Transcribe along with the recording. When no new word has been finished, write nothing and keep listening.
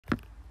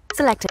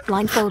Selected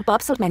blindfold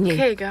bobsled menu.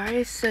 Okay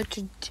guys, so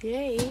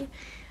today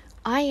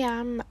I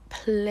am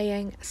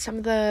playing some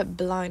of the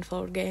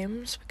blindfold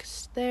games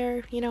because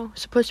they're,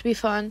 supposed to be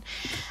fun.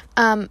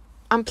 I'm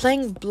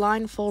playing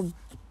blindfold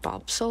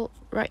bobsled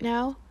right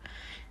now,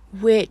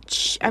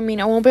 which, I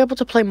won't be able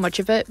to play much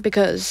of it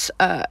because,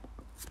 oh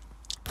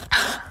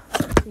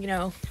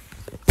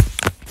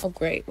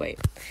great, wait.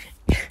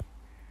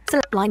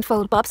 Select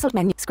blindfold bobsled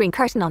menu. Screen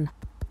curtain on.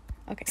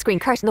 Okay. Screen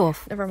curtain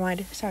off. Never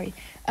mind. Sorry.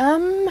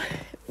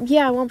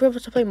 Yeah, I won't be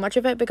able to play much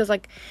of it because,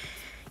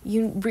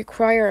 you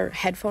require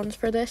headphones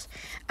for this.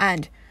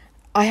 And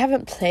I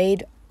haven't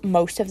played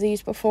most of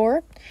these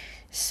before.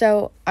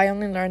 So I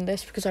only learned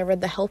this because I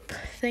read the help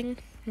thing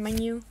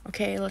menu.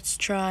 Okay, let's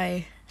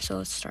try. So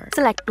let's start.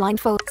 Select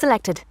blindfold.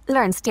 Selected.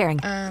 Learn steering.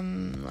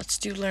 Let's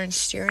do learn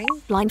steering.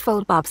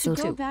 Blindfold bobsled.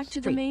 Go back to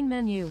the main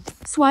menu.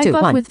 Swipe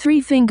up with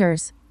 3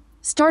 fingers.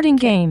 Starting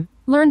game.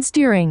 Learn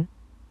steering.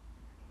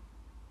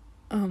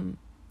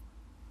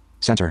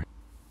 Center.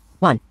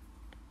 1.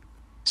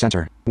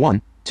 Center.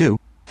 1, 2,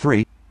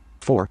 3,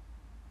 4.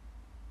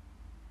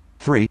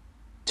 3,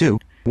 2,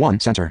 1.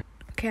 Center.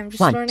 Okay, I'm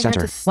just 1. learning Center.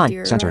 how to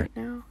steer 1. Center. right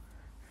now.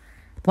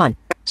 1.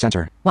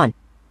 Center. 1,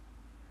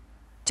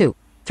 2,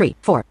 3,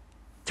 4.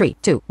 3,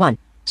 2, 1.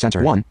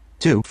 Center. 1,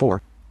 2,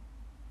 4.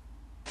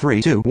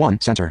 3, 2,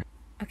 1. Center.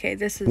 Okay,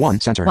 this is 1.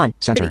 Center. 1.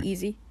 Center. pretty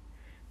easy.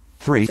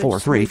 3, So 4,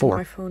 just 3, moving 4.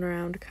 my phone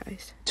around,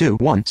 guys. 2,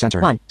 1.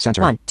 Center. 1.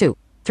 Center. 1, 2,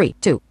 3,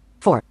 2,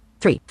 4.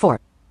 3, 4.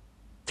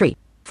 3,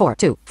 4,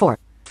 2, 4.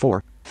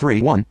 4,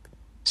 3, 1.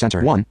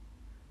 Center. 1.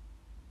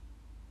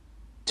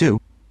 2,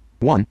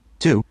 1,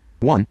 2,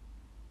 1.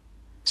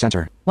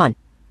 Center. 1.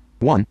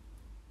 1,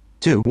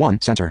 2,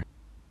 1. Center.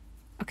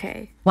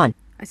 Okay. 1.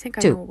 I think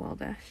I 2. know well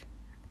that.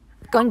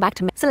 Going back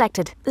to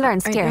selected. Learn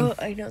steering.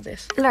 I know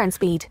this. Learn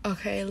speed.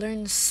 Okay,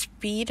 learn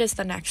speed is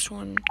the next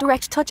one.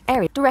 Direct touch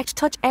area. Direct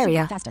touch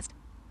area. Fastest.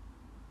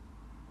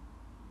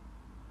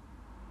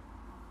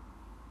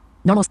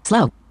 Normal.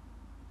 Slow.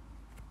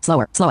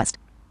 Slower. Slowest.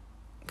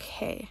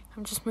 Okay,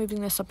 I'm just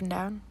moving this up and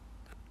down.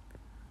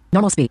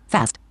 Normal speed.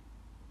 Fast.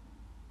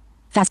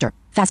 Faster.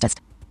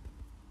 Fastest.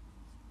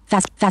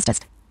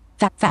 Fastest.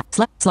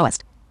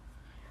 Slowest.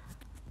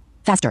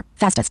 Faster.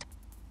 Fastest.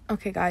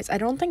 Okay, guys, I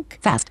don't think...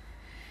 Fast.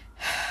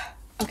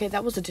 Okay,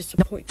 that was a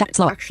disappointment,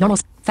 Slower. actually. Normal.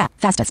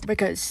 Fastest.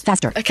 Because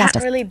Faster. I can't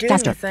Fastest. really do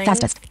Faster. anything.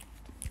 Fastest.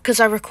 Because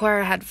I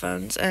require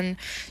headphones, and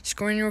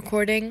screen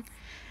recording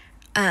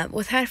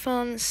with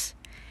headphones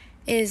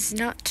is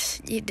not...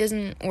 It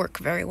doesn't work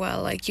very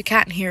well. You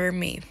can't hear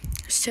me.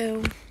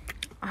 So,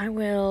 I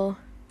will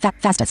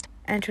Fastest.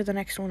 enter the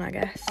next one, I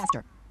guess.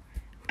 Faster.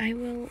 I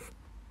will...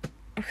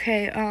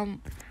 Okay,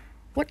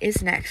 what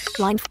is next?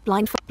 Heading.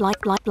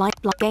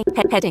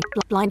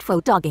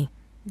 Blindfold doggy.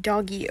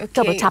 Doggy, okay.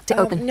 Double tap to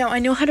open. No, I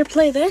know how to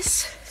play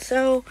this,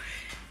 so,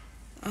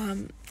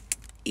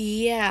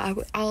 yeah,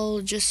 I'll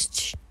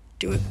just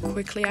do it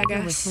quickly, I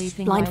guess.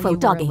 Blindfold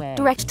doggy.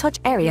 Direct touch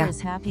area.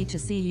 Is happy to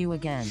see you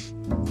again.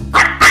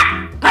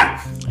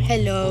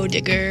 Hello,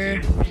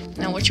 Digger.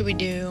 Now, what should we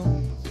do?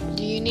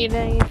 Do you need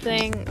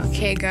anything?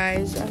 Okay,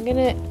 guys, I'm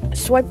gonna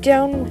swipe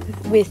down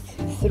with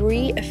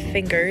 3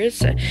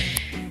 fingers.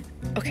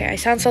 Okay, I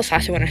sound so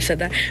sassy when I said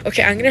that.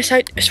 Okay, I'm gonna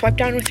swipe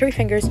down with 3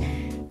 fingers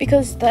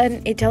because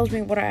then it tells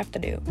me what I have to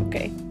do.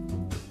 Okay.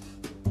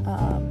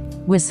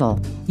 Whistle.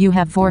 You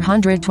have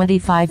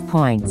 425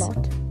 points.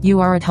 Lot.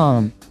 You are at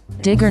home.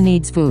 Digger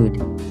needs food.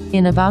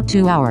 In about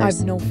 2 I hours.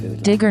 have no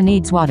food. Digger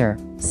needs water.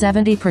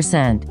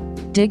 70%.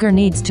 Digger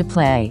needs to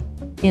play.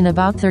 In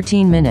about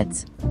 13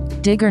 minutes.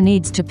 Digger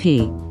needs to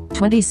pee.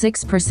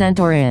 26%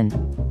 or in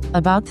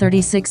about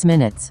 36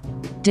 minutes.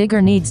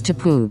 Digger needs to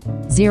poop.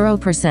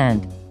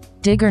 0%.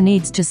 Digger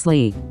needs to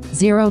sleep.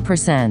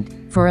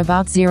 0%. For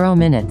about 0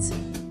 minutes.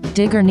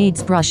 Digger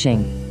needs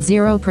brushing.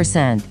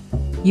 0%.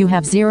 You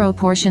have 0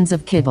 portions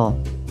of kibble.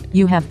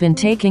 You have been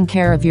taking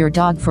care of your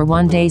dog for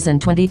 1 day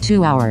and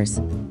 22 hours.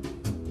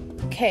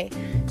 Okay,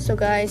 so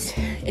guys,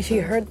 if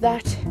you heard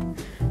that,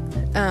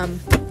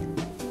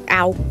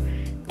 ow.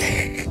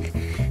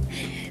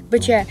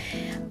 But yeah,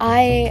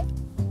 I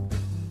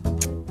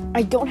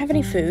don't have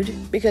any food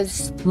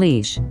because,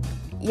 Leash.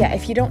 yeah,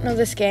 if you don't know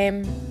this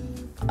game,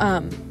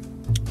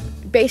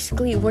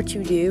 basically what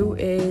you do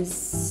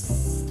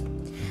is,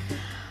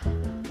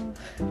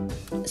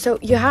 so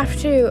you have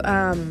to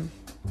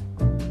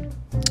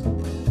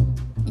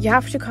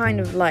kind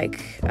of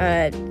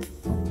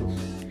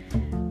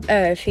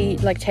feed,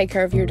 take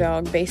care of your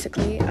dog,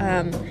 basically.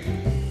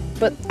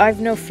 But I've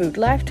no food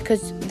left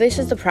because this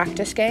is the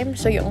practice game,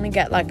 so you only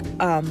get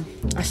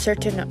a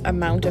certain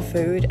amount of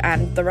food,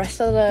 and the rest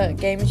of the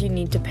games you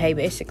need to pay,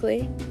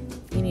 basically.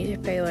 You need to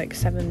pay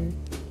 7,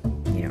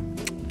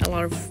 a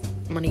lot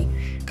of money,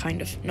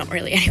 kind of, not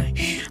really.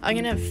 Anyway, I'm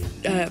gonna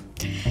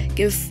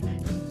give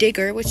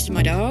Digger, which is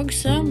my dog,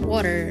 some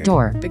water.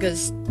 Door.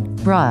 Because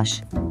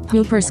Brush.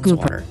 Hooper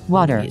scooper.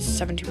 Water. He's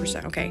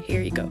 70%. Okay,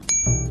 here you go.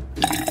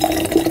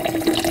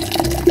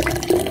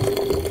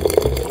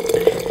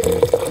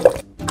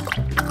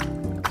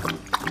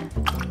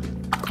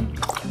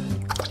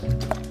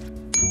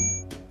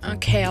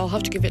 Okay, I'll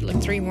have to give it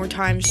like 3 more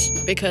times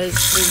because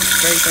we're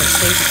very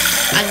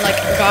thirsty. And like,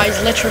 guys,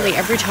 literally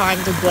every time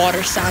the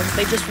water sounds,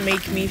 they just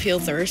make me feel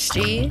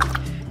thirsty.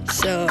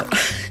 So,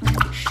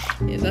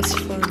 yeah, that's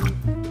fun.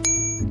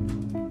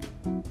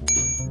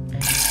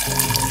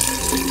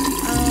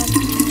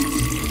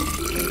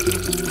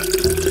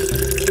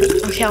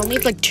 Okay, I'll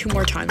need like 2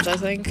 more times, I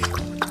think.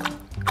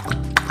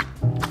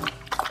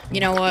 You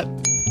know what?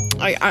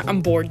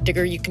 I'm bored,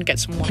 Digger. You can get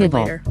some water Kibble.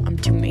 later. I'm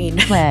too mean.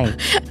 Play.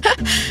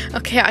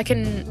 Okay, I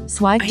can...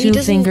 Swipe He 2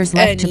 doesn't, fingers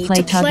left to need play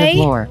to tug play, of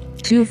war.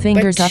 2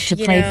 fingers but, up to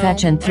you play know,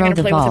 fetch and I'm throw gonna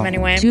the play with ball. him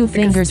anyway, 2 because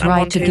fingers I right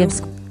want to to.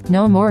 give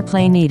no more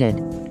play needed.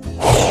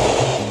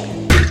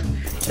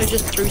 So I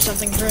just threw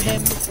something for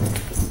him.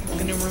 I'm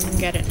gonna run and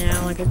get it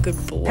now, like a good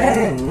boy.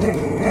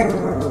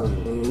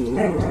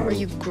 Where are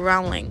you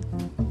growling?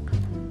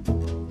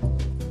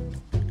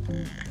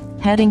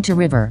 Heading to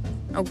river.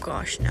 Oh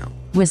gosh, no.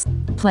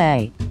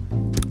 Play.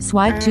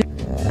 Swipe 2.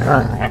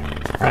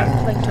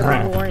 Playing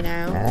tug of war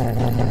now.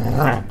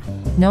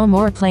 No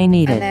more play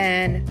needed.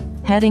 And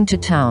then... Heading to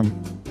town.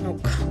 Oh,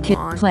 come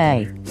on.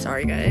 Play.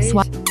 Sorry, guys.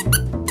 Swipe.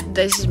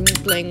 This is me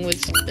playing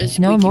with a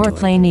squeaky No more toy.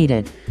 play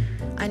needed.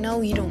 I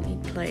know you don't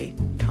need play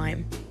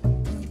time.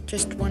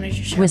 Just wanted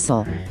to show.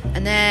 Whistle.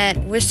 And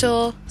then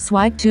whistle.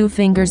 Swipe 2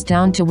 fingers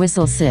down to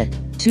whistle sit.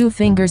 2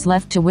 fingers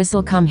left to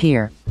whistle come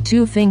here.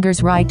 2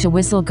 fingers right to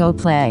whistle go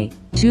play.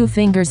 2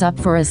 fingers up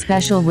for a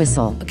special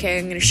whistle. Okay,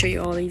 I'm gonna show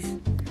you all these.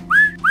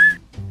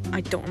 I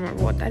don't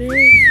remember what that is.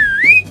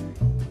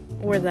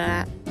 Or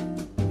that.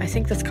 I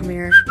think that's come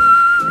here.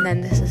 And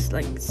then this is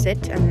like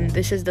sit, and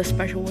this is the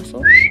special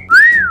whistle.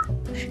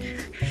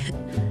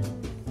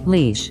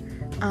 Leash.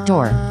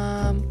 Door.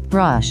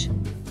 Brush.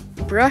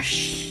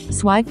 Brush.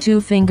 Swipe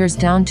 2 fingers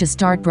down to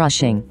start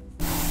brushing.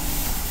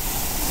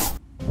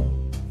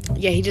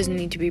 Yeah, he doesn't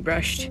need to be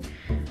brushed.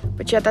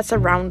 But yeah, that's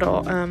around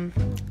all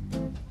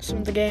some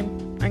of the game.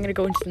 I'm gonna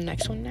go into the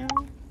next one now.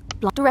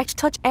 Direct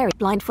touch area.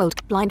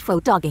 Blindfold.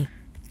 Blindfold doggy.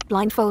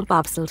 Blindfold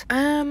bobsled.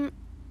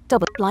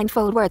 Double.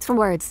 Blindfold words from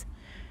words.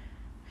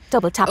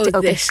 Double tap to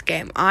open. This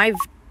game. I've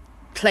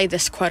played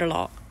this quite a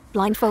lot.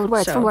 Blindfold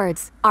words from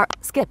words.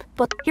 Skip.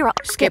 But here are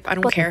Skip, I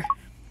don't button. care.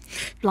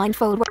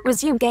 Blindfold.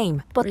 Resume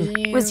game. Button.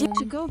 Resume.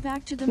 To go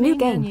back to the New main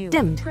game. menu,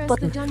 Dimmed. press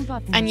Button. the done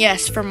button. And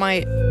yes, for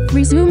my...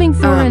 Resuming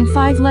 4 and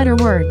 5 letter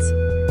words.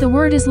 The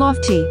word is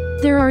lofty.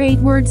 There are 8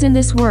 words in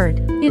this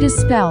word. It is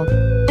spelled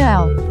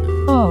L-O-F-T-Y.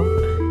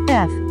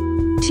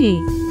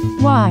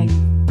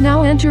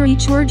 Now enter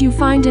each word you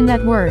find in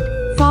that word,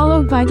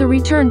 followed by the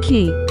return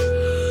key.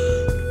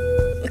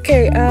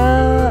 Okay,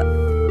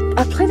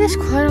 I play this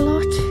quite a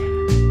lot.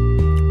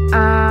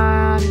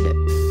 And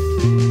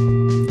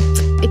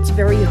it's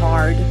very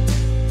hard.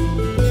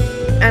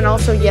 And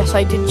also, yes,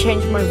 I did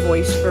change my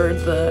voice for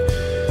the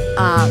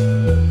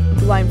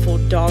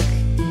blindfold doggy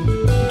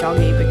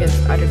because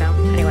I don't know.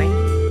 Anyway,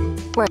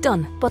 Word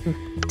done. Button.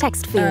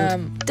 Text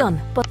field.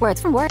 Done. But words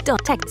from word done.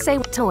 Text say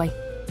toy.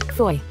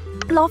 Foy.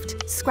 Loft.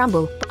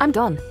 Scramble. I'm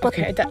done.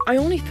 Button. okay, I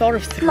only thought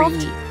of 3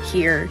 Loft.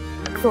 here,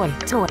 Foy.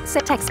 Toy.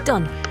 Set text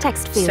done.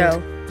 Text field.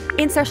 so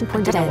Insertion I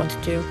pointed don't know end.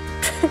 what to do.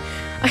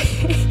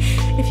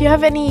 If you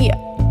have any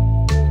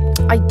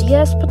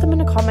ideas, put them in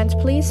the comments,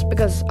 please,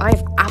 because I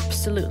have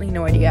absolutely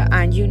no idea.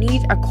 And you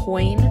need a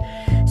coin,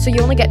 so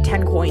you only get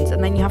 10 coins,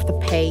 and then you have to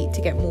pay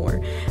to get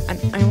more. And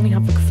I only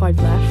have like 5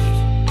 left,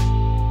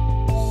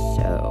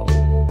 so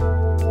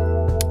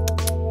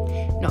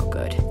not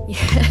good.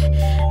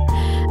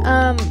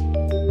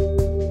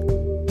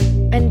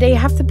 And they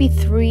have to be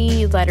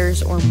 3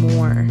 letters or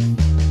more,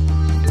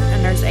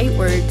 and there's 8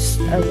 words,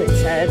 as it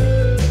said.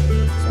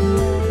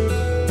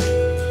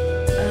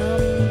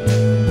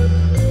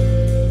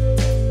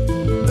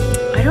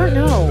 I don't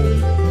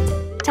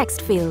know.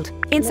 Text field.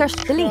 Insert.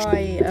 Let's Delete.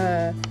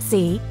 try,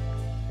 C.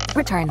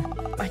 Return.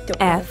 I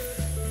don't F.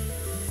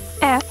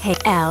 F. H.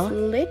 L.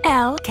 Flit?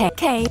 L. K.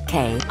 K.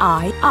 K.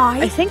 I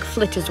I. think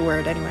flit is a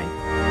word anyway.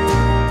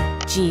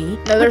 G.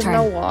 No, there's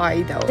return. no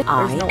I though.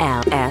 I. There's no,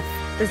 L. F.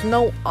 there's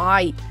no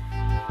I.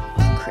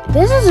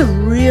 This is a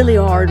really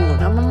hard one.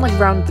 I'm on like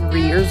round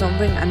 3 or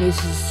something, and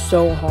this is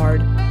so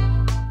hard.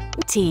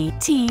 T.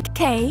 T.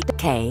 K.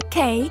 K.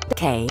 K.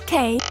 K.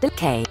 K.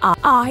 K.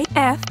 I.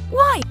 F.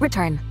 Y.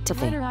 Return to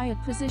V. Letter I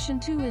at position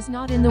 2 is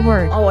not in the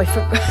word. Oh, I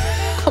forgot.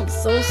 I'm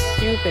so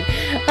stupid.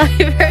 I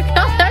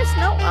forgot there's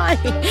no I.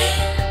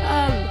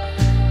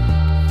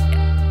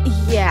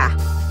 Yeah.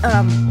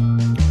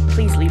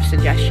 Please leave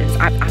suggestions.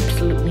 I have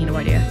absolutely no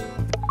idea.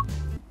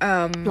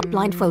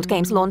 Blindfold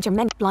games launcher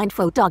menu.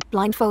 Blindfold dog.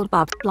 Blindfold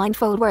bob.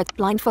 Blindfold words.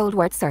 Blindfold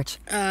word search.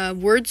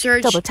 Word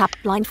search. Double tap.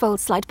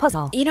 Blindfold slide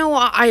puzzle. You know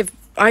what?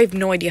 I have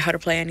no idea how to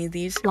play any of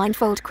these.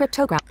 Blindfold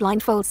cryptogram.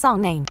 Blindfold song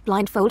name.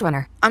 Blindfold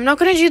runner. I'm not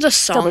gonna do the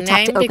song Double tap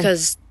to name open.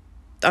 because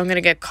I'm gonna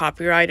get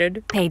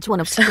copyrighted. Page 1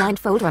 of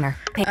blindfold runner.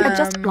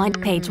 Adjust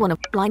blind. Page 1 of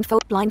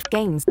blindfold blind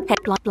games.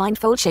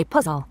 Blindfold shape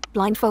puzzle.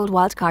 Blindfold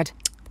wildcard.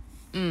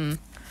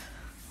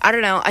 I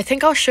don't know. I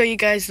think I'll show you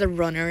guys the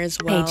runner as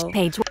well.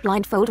 Page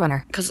blindfold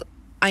runner. Because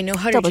I know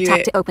how to Double do tap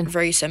it to open.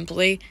 very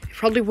simply. It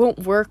probably won't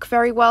work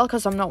very well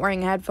because I'm not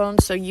wearing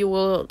headphones, so you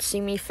will see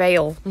me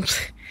fail.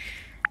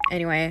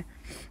 Anyway,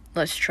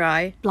 let's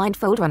try.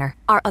 Blindfold runner.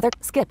 Our other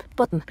skip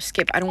button.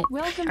 Skip. I don't.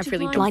 Welcome I to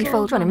really don't.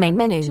 Blindfold runner main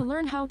menu. To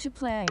learn how to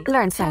play,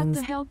 Learn tap sounds.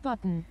 the help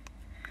button.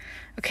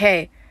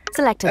 Okay,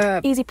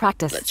 Selected. Easy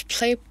practice. let's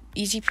play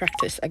easy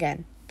practice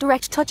again.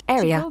 Direct touch To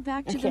area. go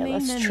back to the Okay, main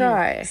let's menu,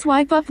 try.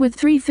 swipe up with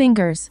 3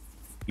 fingers.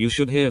 You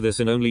should hear this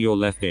in only your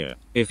left ear.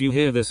 If you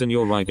hear this in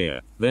your right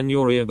ear, then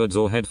your earbuds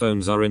or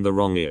headphones are in the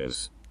wrong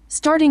ears.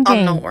 Starting I'm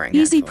game. not wearing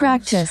Easy headphones.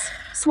 practice.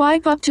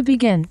 Swipe up to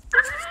begin.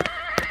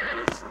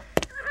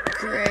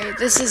 Great.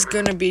 This is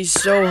gonna be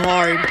so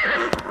hard.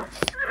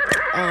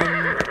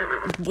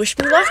 Wish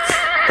me luck.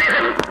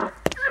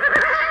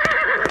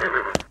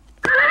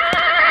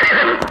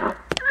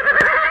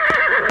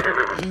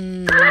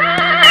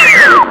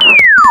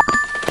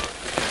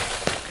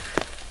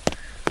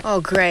 Oh,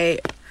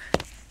 great.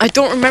 I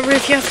don't remember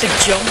if you have to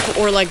jump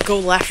or, like, go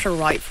left or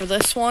right for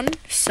this one.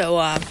 So,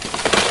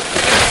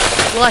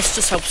 let's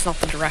just hope it's not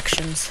the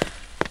directions.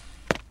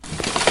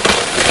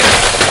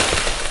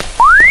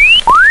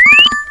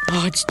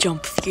 Oh, it's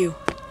jump. Phew.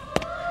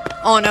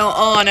 Oh, no.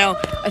 Oh, no.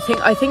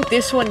 I think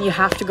this one you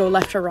have to go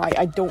left or right.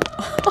 I don't...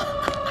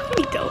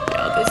 I don't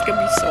know. This is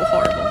gonna be so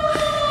horrible.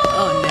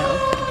 Oh,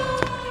 no.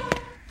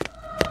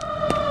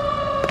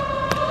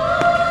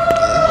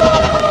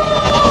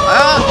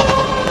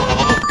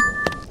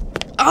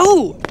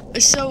 Oh!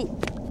 So,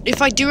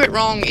 if I do it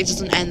wrong, it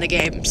doesn't end the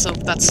game. So,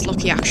 that's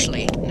lucky,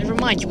 actually. Never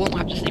mind, you won't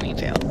have to see me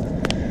fail.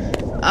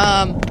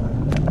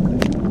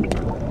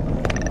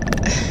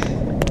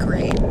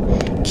 Great.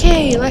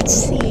 Okay, let's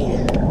see.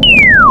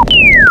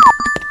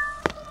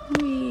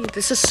 Whee,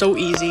 this is so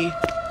easy.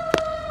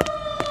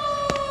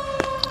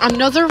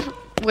 Another...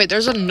 Wait,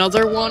 there's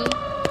another one.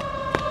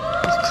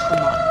 Oh, come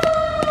on.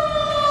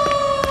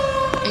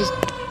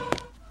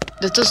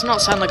 That does not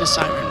sound like a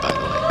siren, by the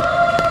way.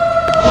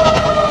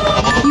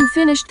 You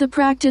finished the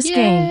practice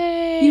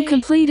game. You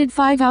completed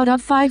 5 out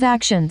of 5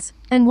 actions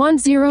and won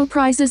 0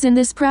 prizes in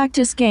this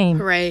practice game.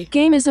 Hooray.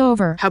 Game is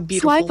over. How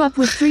beautiful. Swipe up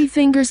with 3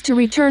 fingers to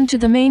return to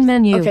the main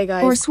menu. Okay,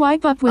 guys. Or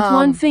swipe up with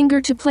 1 finger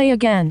to play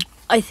again.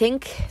 I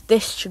think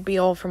this should be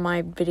all for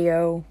my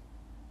video,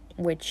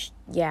 which,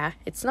 yeah,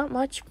 it's not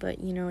much, but,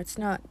 you know, it's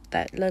not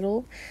that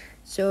little.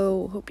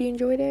 So, hope you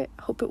enjoyed it.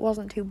 Hope it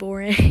wasn't too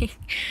boring.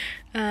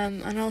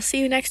 And I'll see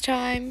you next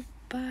time.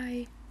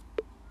 Bye.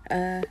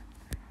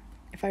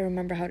 If I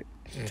remember how to...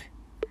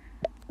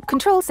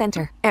 Control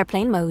center.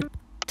 Airplane mode.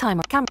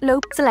 Timer. Cam. Low.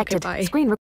 Selected. Okay, bye. Screen.